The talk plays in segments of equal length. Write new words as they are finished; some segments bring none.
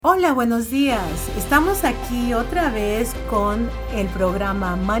Hola, buenos días. Estamos aquí otra vez con el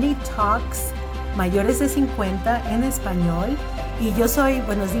programa Money Talks Mayores de 50 en español. Y yo soy,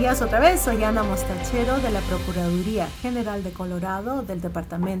 buenos días otra vez, soy Ana Mostachero de la Procuraduría General de Colorado del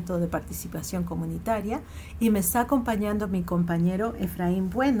Departamento de Participación Comunitaria y me está acompañando mi compañero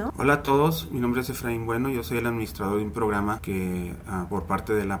Efraín Bueno. Hola a todos, mi nombre es Efraín Bueno, yo soy el administrador de un programa que por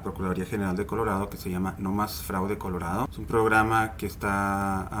parte de la Procuraduría General de Colorado que se llama No Más Fraude Colorado. Es un programa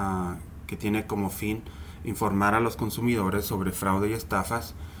que tiene como fin informar a los consumidores sobre fraude y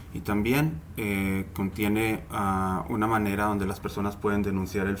estafas y también contiene una manera donde las personas pueden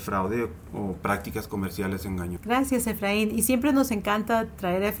denunciar el fraude o prácticas comerciales engañosas. Gracias, Efraín. Y siempre nos encanta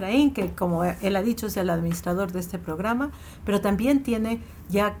traer a Efraín, que como él ha dicho es el administrador de este programa, pero también tiene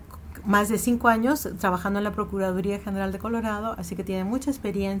ya más de 5 años trabajando en la Procuraduría General de Colorado, así que tiene mucha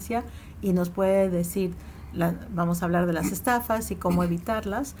experiencia y nos puede decir, vamos a hablar de las estafas y cómo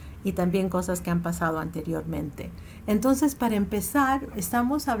evitarlas y también cosas que han pasado anteriormente. Entonces, para empezar,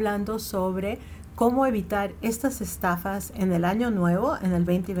 estamos hablando sobre cómo evitar estas estafas en el año nuevo, en el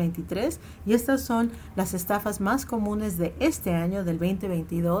 2023, y estas son las estafas más comunes de este año, del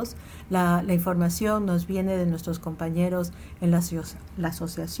 2022. La información nos viene de nuestros compañeros en la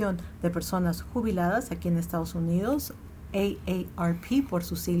Asociación de Personas Jubiladas aquí en Estados Unidos, AARP por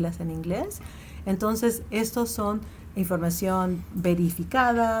sus siglas en inglés. Entonces, estos son información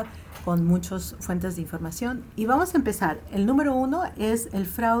verificada con muchas fuentes de información. Y vamos a empezar. El número 1 es el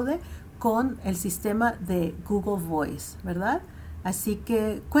fraude con el sistema de Google Voice, ¿verdad? Así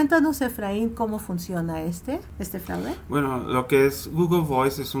que cuéntanos, Efraín, cómo funciona este fraude. Bueno, lo que es Google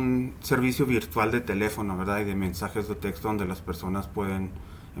Voice es un servicio virtual de teléfono, ¿verdad? Y de mensajes de texto donde las personas pueden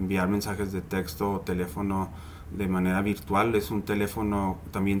enviar mensajes de texto o teléfono de manera virtual. Es un teléfono,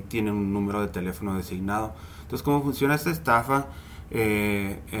 también tiene un número de teléfono designado. Entonces, ¿cómo funciona esta estafa?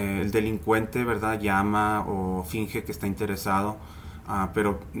 El delincuente, ¿verdad?, llama o finge que está interesado,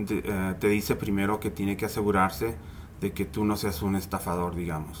 pero te dice primero que tiene que asegurarse de que tú no seas un estafador,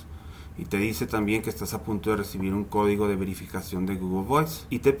 digamos. Y te dice también que estás a punto de recibir un código de verificación de Google Voice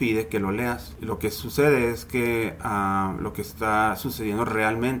y te pide que lo leas. Y lo que sucede es que lo que está sucediendo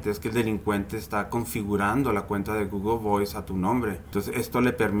realmente es que el delincuente está configurando la cuenta de Google Voice a tu nombre. Entonces esto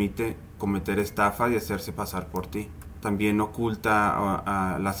le permite cometer estafa y hacerse pasar por ti. También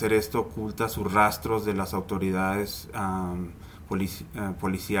al hacer esto oculta sus rastros de las autoridades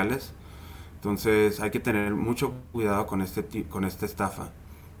policiales. Entonces hay que tener mucho cuidado con esta estafa.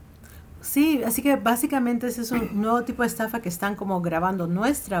 Sí, así que básicamente ese es un nuevo tipo de estafa que están como grabando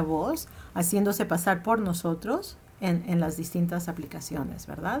nuestra voz, haciéndose pasar por nosotros en las distintas aplicaciones,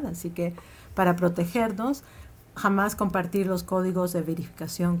 ¿verdad? Así que para protegernos, jamás compartir los códigos de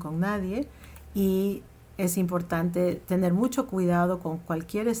verificación con nadie y es importante tener mucho cuidado con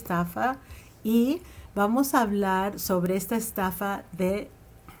cualquier estafa y vamos a hablar sobre esta estafa de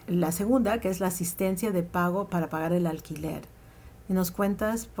la segunda, que es la asistencia de pago para pagar el alquiler. ¿Y nos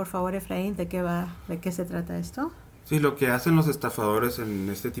cuentas, por favor, Efraín, de qué se trata esto? Sí, lo que hacen los estafadores en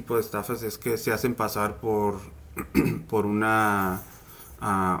este tipo de estafas es que se hacen pasar por una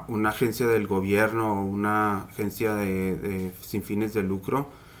agencia del gobierno o una agencia sin fines de lucro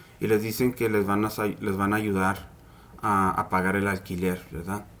y les dicen que les van a ayudar a pagar el alquiler,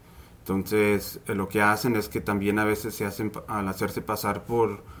 ¿verdad? Entonces, lo que hacen es que también a veces al hacerse pasar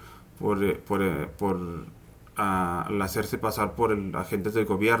al hacerse pasar por agentes del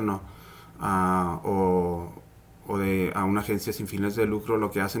gobierno o a una agencia sin fines de lucro, lo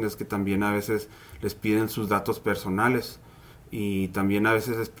que hacen es que también a veces les piden sus datos personales y también a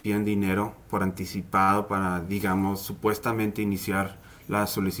veces les piden dinero por anticipado para, digamos, supuestamente iniciar la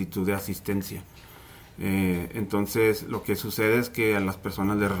solicitud de asistencia. Entonces lo que sucede es que a las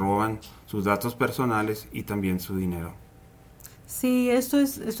personas les roban sus datos personales y también su dinero. Sí, esto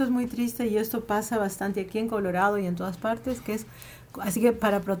es muy triste y esto pasa bastante aquí en Colorado y en todas partes, así que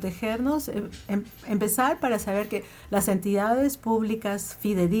para protegernos, empezar para saber que las entidades públicas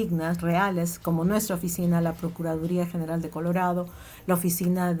fidedignas, reales, como nuestra oficina, la Procuraduría General de Colorado, la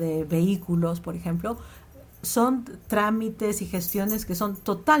Oficina de Vehículos, por ejemplo, son trámites y gestiones que son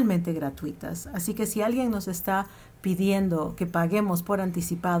totalmente gratuitas. Así que si alguien nos está pidiendo que paguemos por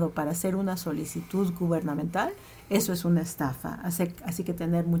anticipado para hacer una solicitud gubernamental, eso es una estafa. Así que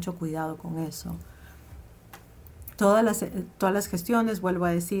tener mucho cuidado con eso. Todas las gestiones, vuelvo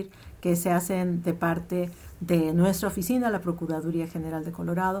a decir, que se hacen de parte de nuestra oficina, la Procuraduría General de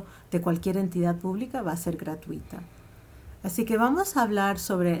Colorado, de cualquier entidad pública, va a ser gratuita. Así que vamos a hablar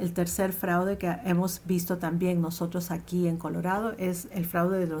sobre el tercer fraude que hemos visto también nosotros aquí en Colorado, es el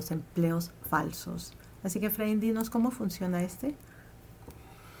fraude de los empleos falsos. Así que, Efraín, dinos cómo funciona este.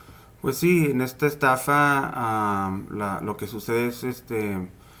 Pues sí, en esta estafa lo que sucede es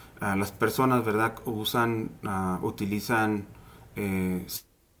las personas, ¿verdad? Utilizan eh,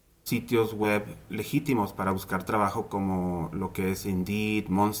 sitios web legítimos para buscar trabajo como lo que es Indeed,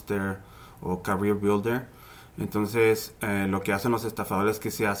 Monster o Career Builder. Entonces, lo que hacen los estafadores es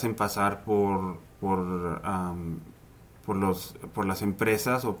que se hacen pasar por las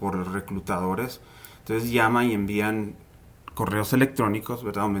empresas o por los reclutadores. Entonces llaman y envían correos electrónicos,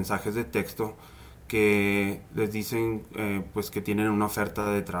 ¿verdad? O mensajes de texto que les dicen pues que tienen una oferta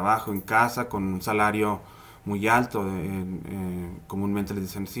de trabajo en casa con un salario muy alto. Comúnmente les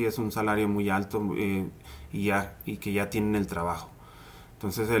dicen sí, es un salario muy alto y que ya tienen el trabajo.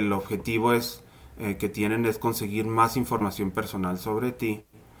 Entonces el objetivo que tienen es conseguir más información personal sobre ti,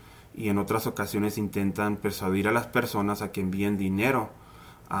 y en otras ocasiones intentan persuadir a las personas a que envíen dinero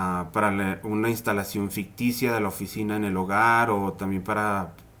para una instalación ficticia de la oficina en el hogar, o también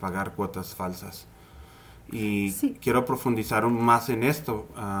para pagar cuotas falsas. Y Sí. quiero profundizar aún más en esto,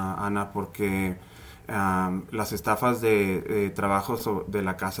 Ana, porque las estafas de trabajos de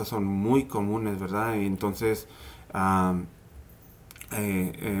la casa son muy comunes, ¿verdad? Y entonces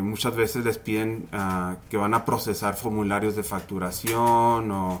muchas veces les piden que van a procesar formularios de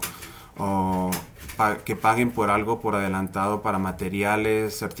facturación, o que paguen por algo por adelantado para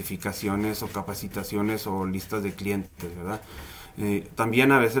materiales, certificaciones o capacitaciones o listas de clientes, ¿verdad?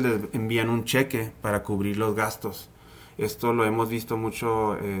 También a veces les envían un cheque para cubrir los gastos. Esto lo hemos visto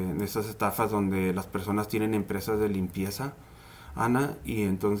mucho en estas estafas donde las personas tienen empresas de limpieza, Ana, y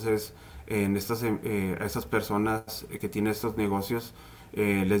entonces a estas personas que tienen estos negocios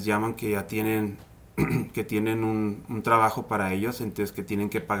les llaman que ya tienen que tienen un trabajo para ellos, entonces que tienen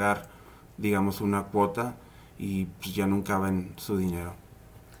que pagar, digamos, una cuota, y pues ya nunca ven su dinero.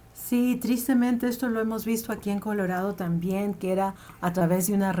 Sí, tristemente esto lo hemos visto aquí en Colorado también, que era a través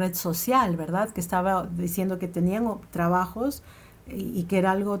de una red social, ¿verdad? Que estaba diciendo que tenían trabajos y que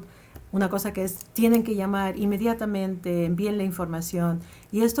era algo, una cosa que es, tienen que llamar inmediatamente, envíen la información.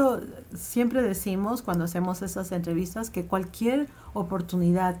 Y esto siempre decimos cuando hacemos esas entrevistas, que cualquier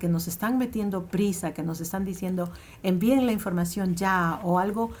oportunidad que nos están metiendo prisa, que nos están diciendo envíen la información ya, o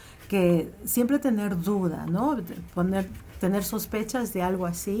algo que siempre tener duda, ¿no? Tener sospechas de algo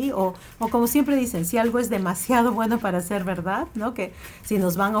así, o como siempre dicen, si algo es demasiado bueno para ser verdad, ¿no? Que si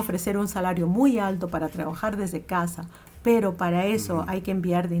nos van a ofrecer un salario muy alto para trabajar desde casa, pero para eso Ujú. hay que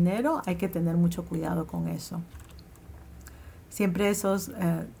enviar dinero, hay que tener mucho cuidado con eso. Siempre esos,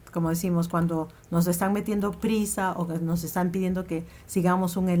 como decimos, cuando nos están metiendo prisa o que nos están pidiendo que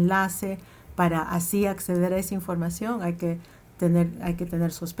sigamos un enlace para así acceder a esa información, hay que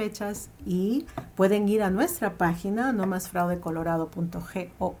tener sospechas, y pueden ir a nuestra página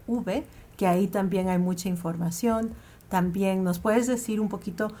nomasfraudecolorado.gov, que ahí también hay mucha información. También nos puedes decir un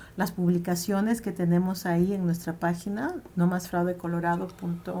poquito las publicaciones que tenemos ahí en nuestra página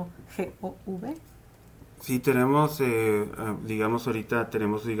nomasfraudecolorado.gov. Sí, tenemos, digamos, ahorita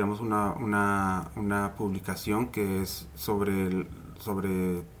tenemos, digamos, una publicación que es sobre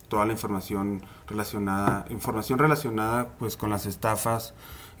toda la información relacionada pues con las estafas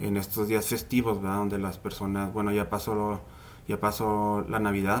en estos días festivos, ¿verdad? Donde las personas, bueno, ya pasó la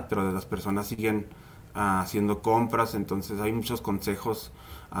Navidad, pero las personas siguen haciendo compras, entonces hay muchos consejos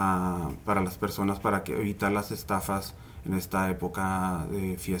para las personas para que evitar las estafas en esta época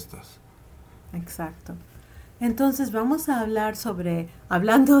de fiestas. Exacto. Entonces vamos a hablar sobre,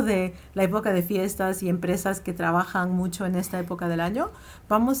 hablando de la época de fiestas y empresas que trabajan mucho en esta época del año,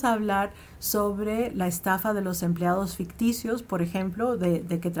 vamos a hablar sobre la estafa de los empleados ficticios, por ejemplo,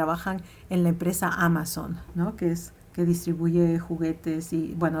 de que trabajan en la empresa Amazon, ¿no? Que distribuye juguetes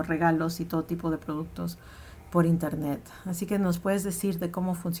y, bueno, regalos y todo tipo de productos por internet. Así que nos puedes decir de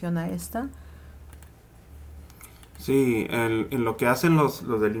cómo funciona esta. Sí, en lo que hacen los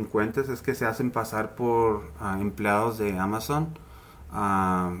delincuentes es que se hacen pasar por empleados de Amazon,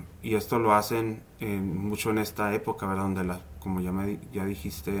 y esto lo hacen mucho en esta época, ¿verdad? Donde como ya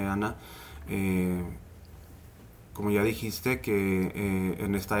dijiste, Ana, eh, como ya dijiste que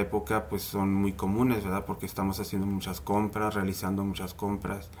en esta época pues son muy comunes, ¿verdad? Porque estamos haciendo muchas compras, realizando muchas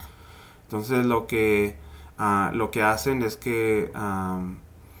compras. Entonces lo que hacen es que ah,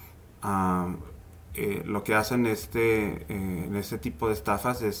 lo que hacen en este tipo de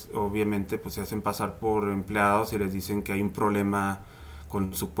estafas es obviamente pues se hacen pasar por empleados y les dicen que hay un problema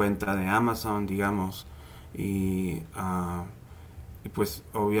con su cuenta de Amazon, digamos, y, y pues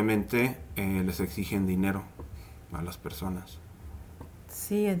obviamente les exigen dinero a las personas.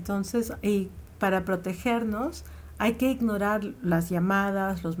 Sí, entonces, y para protegernos, hay que ignorar las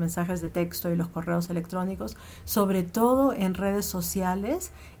llamadas, los mensajes de texto y los correos electrónicos, sobre todo en redes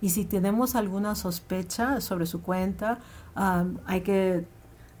sociales. Y si tenemos alguna sospecha sobre su cuenta, hay que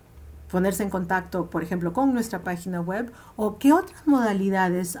ponerse en contacto, por ejemplo, con nuestra página web. ¿O qué otras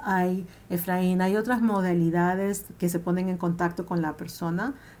modalidades hay, Efraín? ¿Hay otras modalidades que se ponen en contacto con la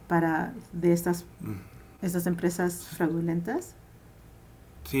persona de estas empresas fraudulentas?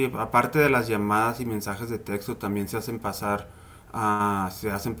 Sí, aparte de las llamadas y mensajes de texto, también se hacen pasar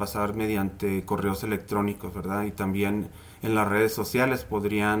mediante correos electrónicos, ¿verdad? Y también en las redes sociales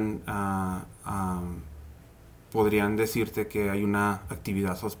podrían decirte que hay una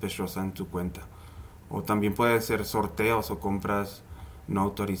actividad sospechosa en tu cuenta. O también puede ser sorteos o compras no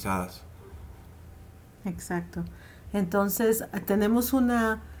autorizadas. Exacto. Entonces, tenemos un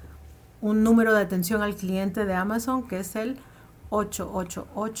número de atención al cliente de Amazon que es el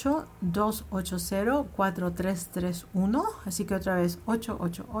 888-280-4331. Así que otra vez,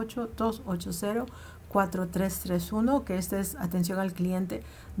 888-280-4331, que esta es atención al cliente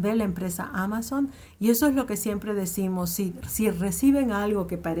de la empresa Amazon. Y eso es lo que siempre decimos: si reciben algo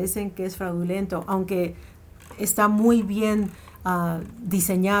que parecen que es fraudulento, aunque está muy bien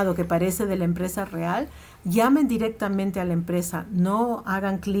diseñado, que parece de la empresa real, llamen directamente a la empresa, no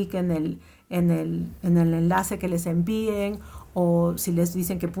hagan clic en el enlace que les envíen, o si les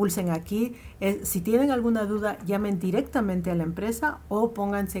dicen que pulsen aquí. Si tienen alguna duda, llamen directamente a la empresa o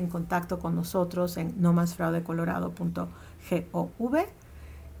pónganse en contacto con nosotros en nomasfraudecolorado.gov.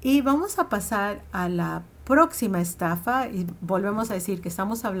 Y vamos a pasar a la próxima estafa, y volvemos a decir que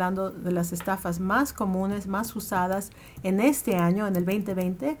estamos hablando de las estafas más comunes, más usadas en este año, en el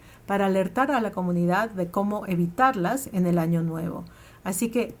 2020, para alertar a la comunidad de cómo evitarlas en el año nuevo.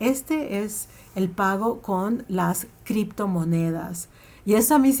 Así que este es el pago con las criptomonedas. Y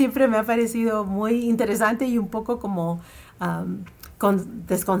eso a mí siempre me ha parecido muy interesante y un poco como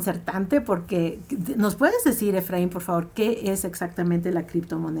desconcertante, porque ¿nos puedes decir, Efraín, por favor, qué es exactamente la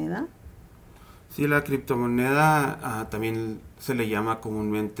criptomoneda? Sí, la criptomoneda también se le llama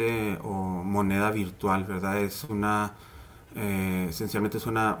comúnmente o moneda virtual, ¿verdad? Esencialmente es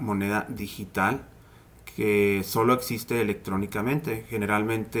una moneda digital que solo existe electrónicamente.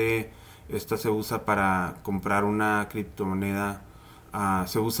 Generalmente esta se usa para comprar una criptomoneda.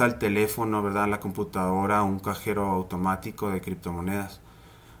 Se usa el teléfono, ¿verdad? La computadora, un cajero automático de criptomonedas.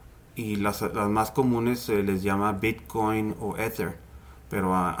 Y las más comunes se les llama Bitcoin o Ether,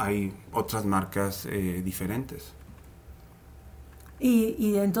 pero hay otras marcas diferentes.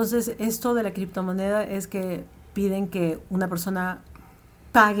 Y entonces esto de la criptomoneda es que piden que una persona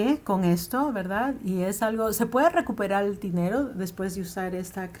pague con esto, ¿verdad? Y es algo, ¿se puede recuperar el dinero después de usar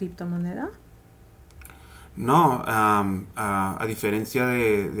esta criptomoneda? No, a diferencia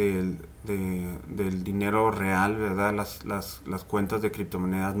del dinero real, ¿verdad? Las cuentas de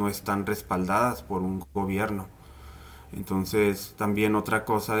criptomonedas no están respaldadas por un gobierno. Entonces, también otra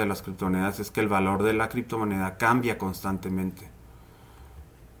cosa de las criptomonedas es que el valor de la criptomoneda cambia constantemente.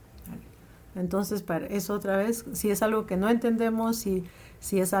 Entonces, para eso otra vez, si es algo que no entendemos, si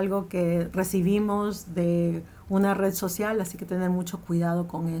es algo que recibimos de una red social, así que tener mucho cuidado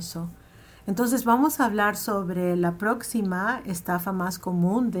con eso. Entonces vamos a hablar sobre la próxima estafa más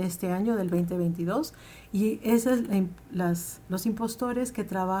común de este año, del 2022, y es los impostores que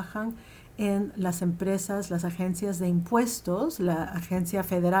trabajan en las empresas, las agencias de impuestos, la Agencia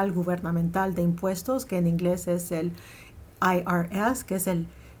Federal Gubernamental de Impuestos, que en inglés es el IRS, que es el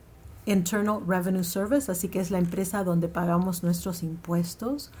Internal Revenue Service, así que es la empresa donde pagamos nuestros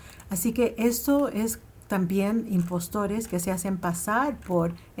impuestos. Así que esto es también impostores que se hacen pasar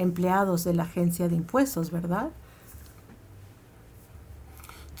por empleados de la agencia de impuestos, ¿verdad?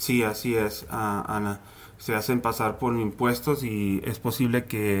 Sí, así es, Ana. Se hacen pasar por impuestos y es posible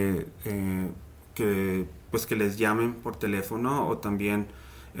que les llamen por teléfono, o también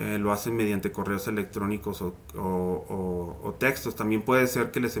lo hacen mediante correos electrónicos o textos. También puede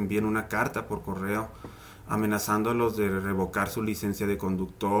ser que les envíen una carta por correo amenazándolos de revocar su licencia de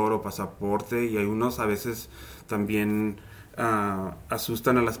conductor o pasaporte, y algunos a veces también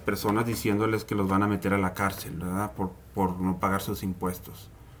asustan a las personas diciéndoles que los van a meter a la cárcel, ¿verdad? Por no pagar sus impuestos.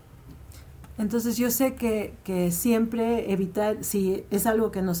 Entonces yo sé que siempre evitar, si es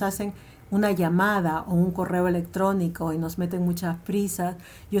algo que nos hacen una llamada o un correo electrónico y nos meten mucha prisa,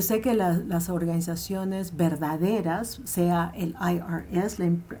 yo sé que las organizaciones verdaderas, sea el IRS,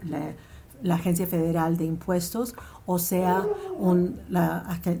 la Agencia Federal de Impuestos, o sea,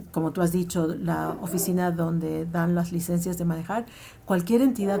 como tú has dicho, la oficina donde dan las licencias de manejar. Cualquier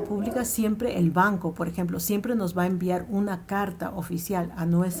entidad pública, siempre el banco, por ejemplo, siempre nos va a enviar una carta oficial a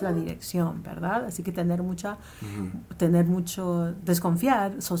nuestra dirección, ¿verdad? Así que tener mucho,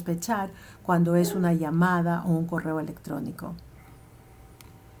 desconfiar, sospechar cuando es una llamada o un correo electrónico.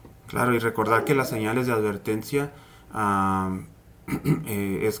 Claro, y recordar que las señales de advertencia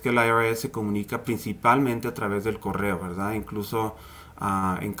es que la IRS se comunica principalmente a través del correo, ¿verdad? Incluso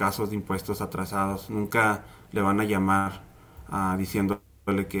en casos de impuestos atrasados. Nunca le van a llamar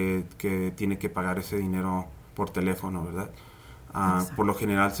diciéndole que tiene que pagar ese dinero por teléfono, ¿verdad? Por lo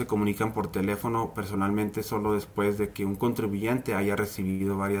general se comunican por teléfono personalmente solo después de que un contribuyente haya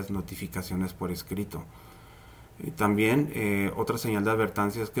recibido varias notificaciones por escrito. Y también otra señal de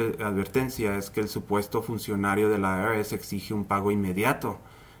advertencia es que el supuesto funcionario de la IRS exige un pago inmediato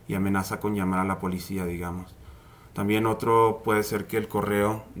y amenaza con llamar a la policía, digamos. También otro puede ser que el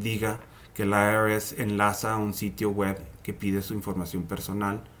correo diga que la IRS enlaza a un sitio web que pide su información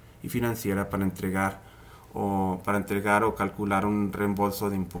personal y financiera para entregar o calcular un reembolso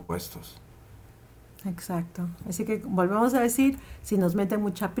de impuestos. Exacto. Así que volvemos a decir, si nos meten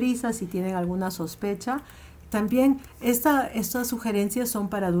mucha prisa, si tienen alguna sospecha. También estas sugerencias son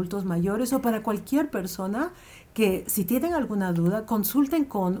para adultos mayores o para cualquier persona que, si tienen alguna duda, consulten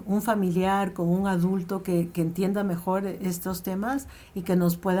con un familiar, con un adulto que entienda mejor estos temas y que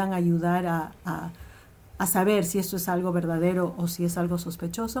nos puedan ayudar a saber si esto es algo verdadero o si es algo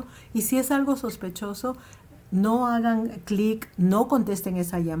sospechoso. Y si es algo sospechoso, no hagan clic, no contesten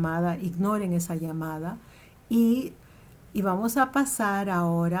esa llamada, ignoren esa llamada. Y vamos a pasar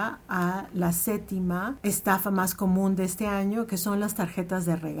ahora a la 7ª estafa más común de este año, que son las tarjetas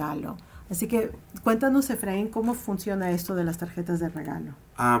de regalo. Así que cuéntanos, Efraín, ¿cómo funciona esto de las tarjetas de regalo?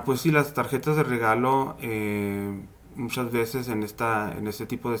 Pues sí, las tarjetas de regalo muchas veces en este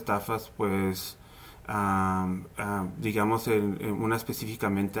tipo de estafas, pues digamos en una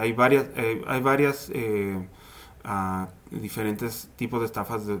específicamente, hay varias diferentes tipos de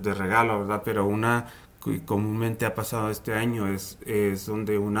estafas de regalo, ¿verdad? Pero una que comúnmente ha pasado este año es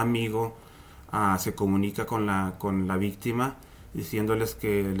donde un amigo se comunica con la víctima diciéndoles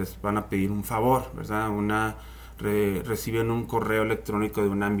que les van a pedir un favor, ¿verdad? Reciben un correo electrónico de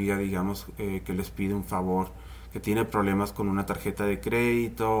una amiga, digamos, que les pide un favor, que tiene problemas con una tarjeta de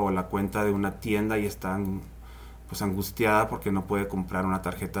crédito o la cuenta de una tienda y están pues angustiada porque no puede comprar una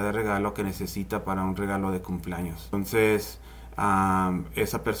tarjeta de regalo que necesita para un regalo de cumpleaños. Entonces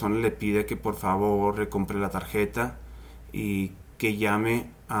esa persona le pide que por favor recompre la tarjeta y que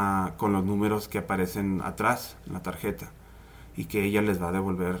llame con los números que aparecen atrás en la tarjeta y que ella les va a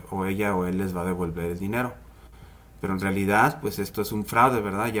devolver, o ella o él les va a devolver el dinero. Pero en realidad pues esto es un fraude,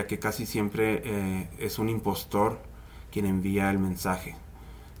 ¿verdad? Ya que casi siempre es un impostor quien envía el mensaje.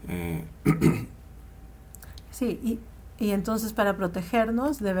 Sí, y entonces para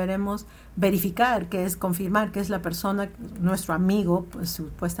protegernos deberemos verificar confirmar que es la persona, nuestro amigo, pues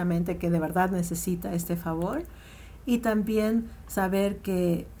supuestamente, que de verdad necesita este favor. Y también saber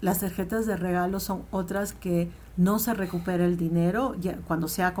que las tarjetas de regalo son otras que no se recupera el dinero, ya, cuando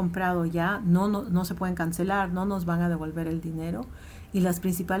se ha comprado ya, no se pueden cancelar, no nos van a devolver el dinero. Y las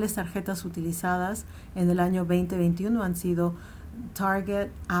principales tarjetas utilizadas en el año 2021 han sido Target,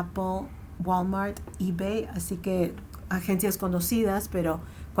 Apple, Walmart, eBay, así que agencias conocidas, pero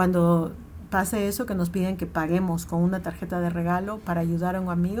cuando pase eso, que nos piden que paguemos con una tarjeta de regalo para ayudar a un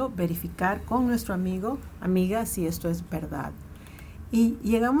amigo, verificar con nuestro amiga, si esto es verdad. Y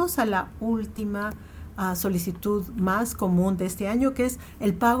llegamos a la última solicitud más común de este año, que es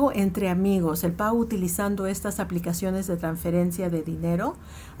el pago entre amigos, el pago utilizando estas aplicaciones de transferencia de dinero.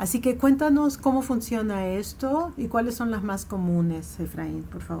 Así que cuéntanos cómo funciona esto y cuáles son las más comunes, Efraín,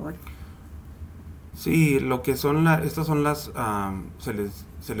 por favor. Sí, lo que son estas son las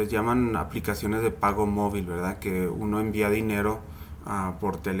se les llaman aplicaciones de pago móvil, ¿verdad? Que uno envía dinero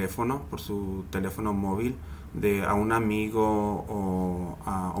por teléfono, por su teléfono móvil, a un amigo o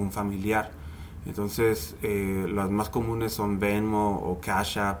a un familiar. Entonces, las más comunes son Venmo o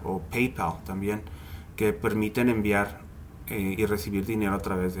Cash App o PayPal también, que permiten enviar y recibir dinero a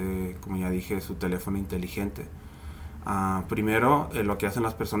través de, como ya dije, su teléfono inteligente. Primero, lo que hacen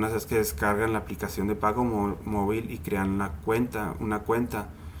las personas es que descargan la aplicación de pago móvil y crean una cuenta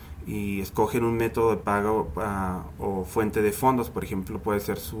y escogen un método de pago o fuente de fondos. Por ejemplo, puede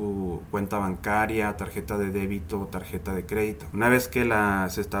ser su cuenta bancaria, tarjeta de débito o tarjeta de crédito. Una vez que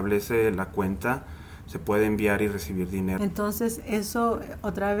se establece la cuenta, se puede enviar y recibir dinero. Entonces, eso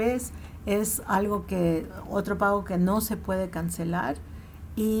otra vez es otro pago que no se puede cancelar.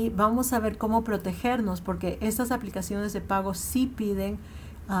 y vamos a ver cómo protegernos, porque estas aplicaciones de pago sí piden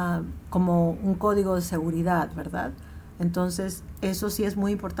como un código de seguridad, ¿verdad? Entonces, eso sí es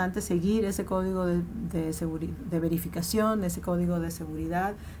muy importante, seguir ese código de verificación, ese código de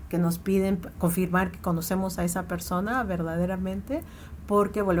seguridad que nos piden, confirmar que conocemos a esa persona verdaderamente,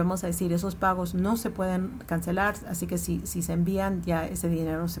 porque volvemos a decir, esos pagos no se pueden cancelar, así que si se envían, ya ese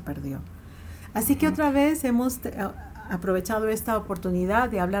dinero se perdió. Así que otra vez hemos aprovechado esta oportunidad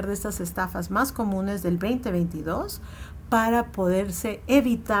de hablar de estas estafas más comunes del 2022 para poderse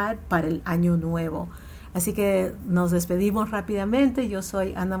evitar para el año nuevo. Así que nos despedimos rápidamente. Yo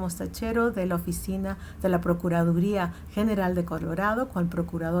soy Ana Mostachero de la oficina de la Procuraduría General de Colorado con el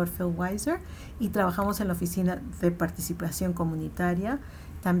procurador Phil Weiser y trabajamos en la oficina de participación comunitaria.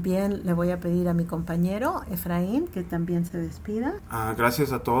 También le voy a pedir a mi compañero Efraín que también se despida.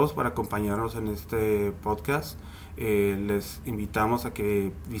 Gracias a todos por acompañarnos en este podcast. Les invitamos a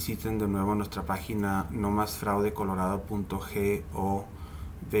que visiten de nuevo nuestra página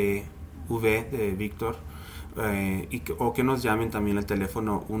nomasfraudecolorado.gov de Víctor, o que nos llamen también al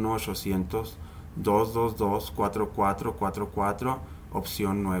teléfono 1-800-222-4444,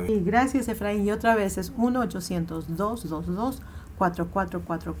 opción 9. Y gracias, Efraín. Y otra vez es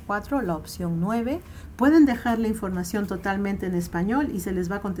 1-800-222-4444, la opción 9. Pueden dejar la información totalmente en español y se les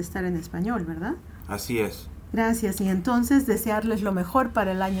va a contestar en español, ¿verdad? Así es. Gracias, y entonces desearles lo mejor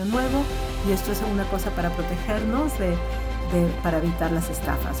para el año nuevo, y esto es una cosa para protegernos para evitar las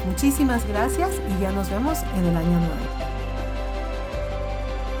estafas. Muchísimas gracias y ya nos vemos en el año nuevo.